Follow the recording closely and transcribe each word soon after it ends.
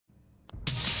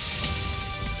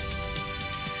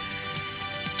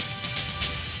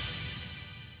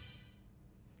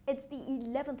It's the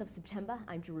 11th of September.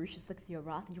 I'm Jerusha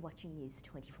Sukhthiarath and you're watching News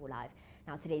 24 Live.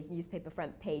 Now today's newspaper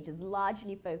front page is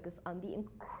largely focused on the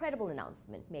incredible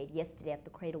announcement made yesterday at the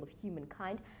cradle of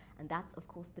humankind, and that's of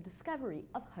course the discovery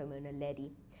of Homo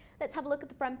Naledi. Let's have a look at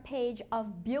the front page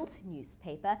of Beeld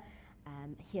newspaper.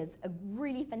 Here's a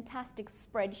really fantastic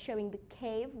spread showing the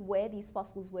cave where these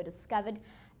fossils were discovered,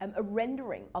 a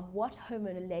rendering of what Homo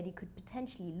Naledi could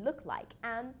potentially look like,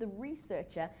 and the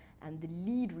researcher and the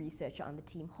lead researcher on the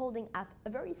team holding up a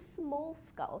very small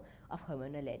skull of Homo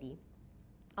Naledi.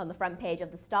 On the front page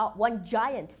of the Star, one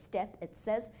giant step, it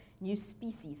says, new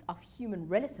species of human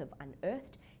relative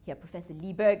unearthed. Here Professor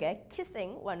Lee Berger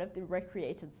kissing one of the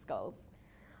recreated skulls.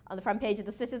 On the front page of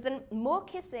the Citizen, more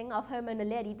kissing of Homo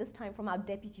Naledi, this time from our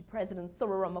Deputy President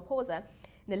Cyril Ramaphosa.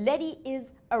 Naledi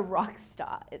is a rock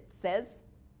star, it says.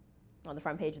 On the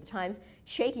front page of the Times,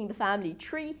 shaking the family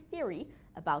tree theory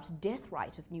about death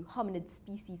right of new hominid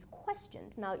species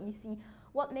questioned. Now, you see,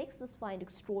 what makes this find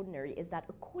extraordinary is that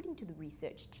according to the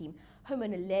research team, Homo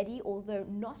Naledi, although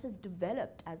not as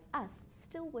developed as us,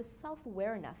 still was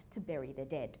self-aware enough to bury their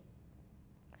dead.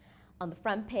 On the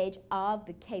front page of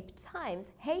the Cape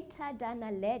Times, Hater da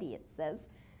Naledi, it says.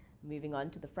 Moving on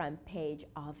to the front page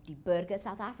of Die Burger,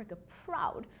 South Africa,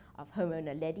 proud of Homo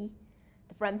Naledi.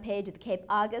 The front page of the Cape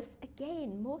Argus,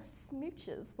 again, more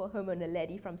smooches for Homo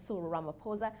Naledi from Cyril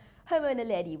Ramaphosa. Homo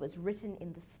Naledi was written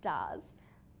in the stars.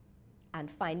 And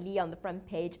finally, on the front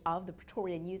page of the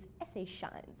Pretoria News, SA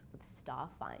shines with star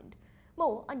find.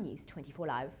 More on News 24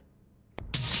 Live.